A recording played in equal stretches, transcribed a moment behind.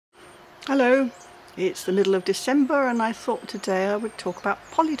Hello, it's the middle of December and I thought today I would talk about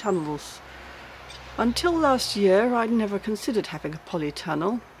polytunnels. Until last year I'd never considered having a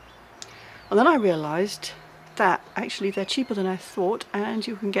polytunnel, and then I realised that actually they're cheaper than I thought and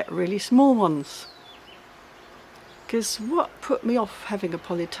you can get really small ones. Because what put me off having a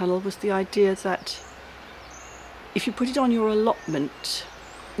polytunnel was the idea that if you put it on your allotment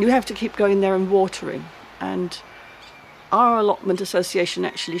you have to keep going there and watering, and our allotment association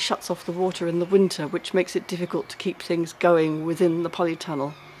actually shuts off the water in the winter, which makes it difficult to keep things going within the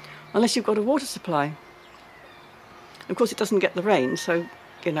polytunnel unless you've got a water supply. Of course it doesn't get the rain, so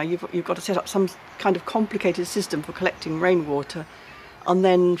you know you've got to set up some kind of complicated system for collecting rainwater and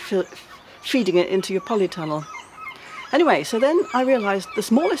then feeding it into your polytunnel. Anyway, so then I realised the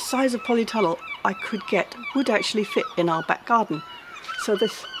smallest size of polytunnel I could get would actually fit in our back garden. So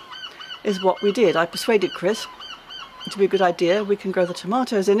this is what we did. I persuaded Chris to be a good idea. We can grow the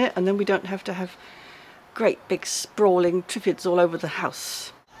tomatoes in it and then we don't have to have great big sprawling triffids all over the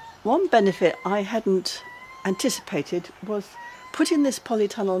house. One benefit I hadn't anticipated was putting this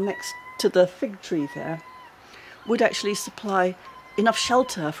polytunnel next to the fig tree there would actually supply enough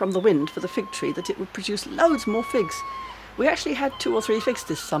shelter from the wind for the fig tree that it would produce loads more figs. We actually had 2 or 3 figs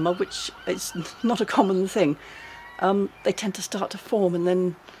this summer, which is not a common thing. They tend to start to form and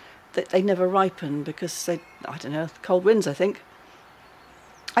then they never ripen because they, I don't know, cold winds I think.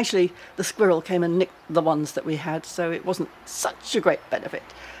 Actually the squirrel came and nicked the ones that we had, so it wasn't such a great benefit.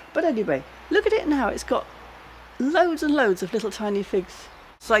 But anyway, look at it now, it's got loads and loads of little tiny figs.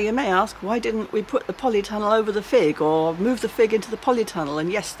 So you may ask, why didn't we put the polytunnel over the fig or move the fig into the polytunnel? And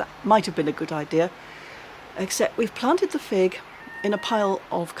yes, that might have been a good idea, except we've planted the fig in a pile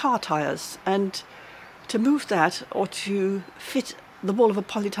of car tyres, and to move that or to fit the wall of a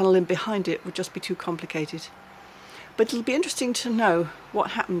polytunnel in behind it would just be too complicated. But it'll be interesting to know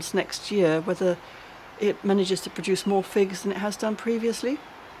what happens next year, whether it manages to produce more figs than it has done previously.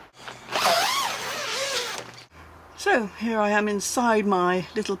 So here I am inside my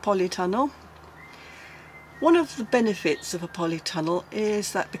little polytunnel. One of the benefits of a polytunnel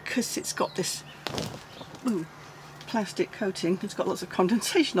is that because it's got this plastic coating, it's got lots of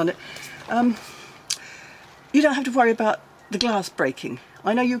condensation on it, you don't have to worry about the glass breaking.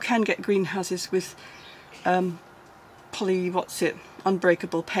 I know you can get greenhouses with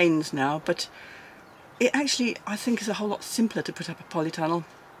unbreakable panes now, but it actually, I think, is a whole lot simpler to put up a polytunnel,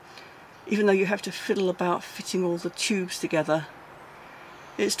 even though you have to fiddle about fitting all the tubes together.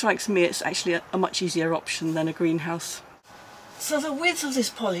 It strikes me it's actually a much easier option than a greenhouse. So the width of this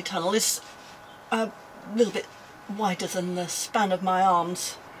polytunnel is a little bit wider than the span of my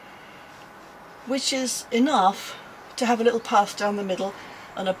arms, which is enough to have a little path down the middle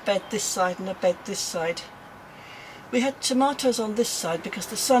and a bed this side and a bed this side. We had tomatoes on this side because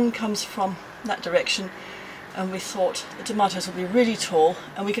the sun comes from that direction, and we thought the tomatoes will be really tall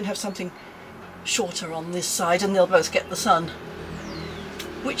and we can have something shorter on this side and they'll both get the sun,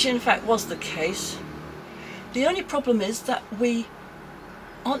 which in fact was the case. The only problem is that we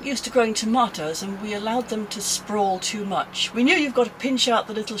aren't used to growing tomatoes and we allowed them to sprawl too much. We knew you've got to pinch out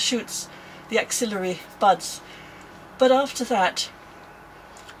the little shoots, the axillary buds, but after that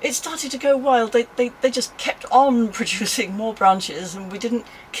it started to go wild. They just kept on producing more branches and we didn't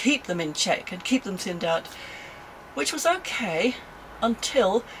keep them in check and keep them thinned out, which was okay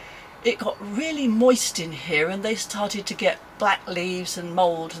until it got really moist in here and they started to get black leaves and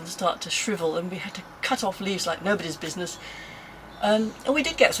mould and start to shrivel, and we had to cut off leaves like nobody's business. And we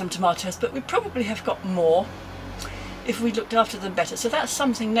did get some tomatoes, but we probably have got more if we looked after them better. So that's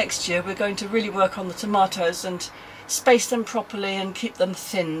something next year. We're going to really work on the tomatoes and space them properly and keep them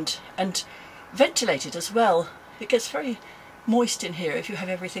thinned and ventilated as well. It gets very moist in here if you have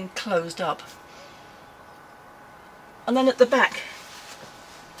everything closed up. And then at the back,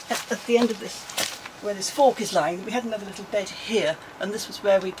 at the end of this, where this fork is lying, we had another little bed here, and this was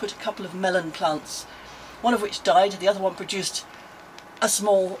where we put a couple of melon plants, one of which died, the other one produced a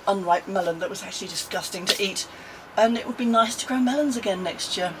small unripe melon that was actually disgusting to eat, and it would be nice to grow melons again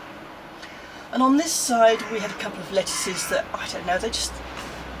next year. And on this side we had a couple of lettuces that, I don't know, they just...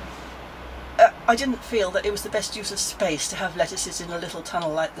 I didn't feel that it was the best use of space to have lettuces in a little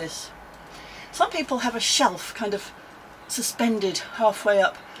tunnel like this. Some people have a shelf kind of suspended halfway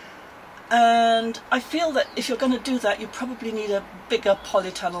up, and I feel that if you're going to do that you probably need a bigger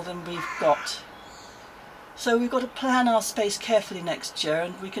polytunnel than we've got. So we've got to plan our space carefully next year,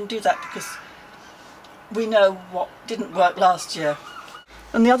 and we can do that because we know what didn't work last year.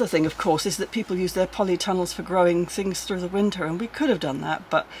 And the other thing, of course, is that people use their polytunnels for growing things through the winter, and we could have done that,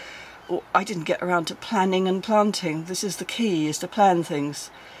 but I didn't get around to planning and planting. This is the key, is to plan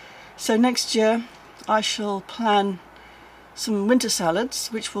things. So next year I shall plan some winter salads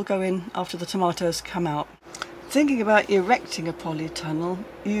which will go in after the tomatoes come out. Thinking about erecting a polytunnel,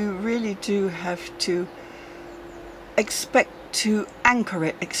 you really do have to expect to anchor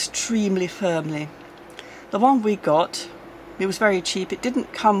it extremely firmly. The one we got, it was very cheap. It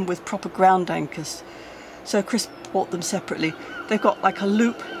didn't come with proper ground anchors, so Chris bought them separately. They've got like a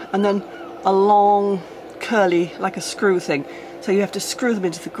loop and then a long curly, like a screw thing, so you have to screw them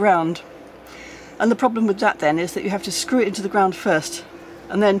into the ground. And the problem with that then is that you have to screw it into the ground first,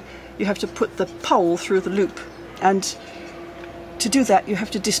 and then you have to put the pole through the loop, and to do that you have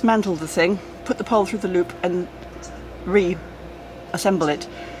to dismantle the thing, put the pole through the loop and reassemble it,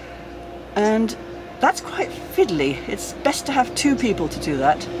 and that's quite fiddly. It's best to have two people to do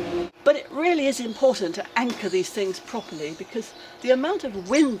that. But it really is important to anchor these things properly, because the amount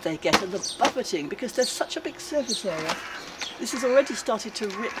of wind they get and the buffeting, because there's such a big surface area. This has already started to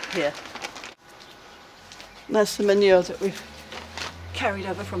rip here. And there's some manure that we've carried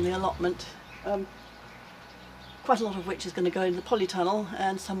over from the allotment, quite a lot of which is going to go in the polytunnel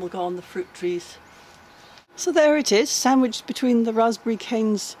and some will go on the fruit trees. So there it is, sandwiched between the raspberry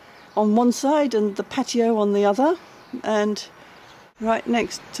canes on one side and the patio on the other, and right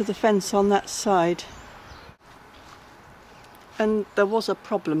next to the fence on that side. And there was a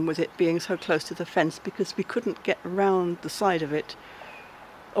problem with it being so close to the fence because we couldn't get around the side of it.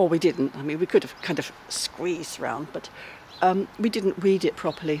 Or we didn't. I mean, we could have kind of squeezed round, but we didn't weed it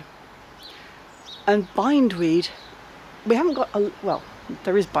properly. And bindweed, we haven't got a, well,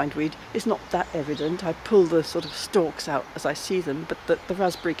 there is bindweed. It's not that evident. I pull the sort of stalks out as I see them, but the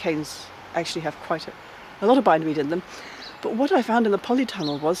raspberry canes actually have quite a lot of bindweed in them. But what I found in the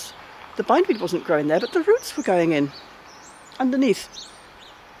polytunnel was the bindweed wasn't growing there, but the roots were going in underneath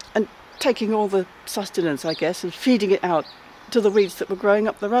and taking all the sustenance, I guess, and feeding it out to the weeds that were growing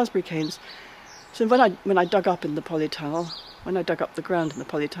up the raspberry canes. So when I dug up in the polytunnel, when I dug up the ground in the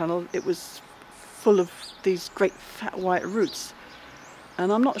polytunnel, it was full of these great fat white roots.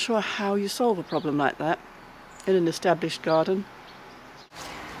 And I'm not sure how you solve a problem like that in an established garden.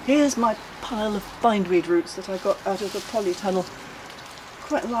 Here's my pile of bindweed roots that I got out of the polytunnel.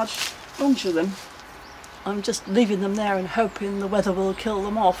 Quite a large bunch of them. I'm just leaving them there and hoping the weather will kill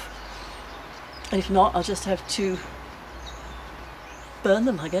them off. And if not, I'll just have to burn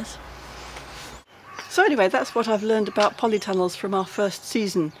them, I guess. So anyway, that's what I've learned about polytunnels from our first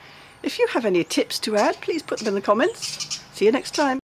season. If you have any tips to add, please put them in the comments. See you next time.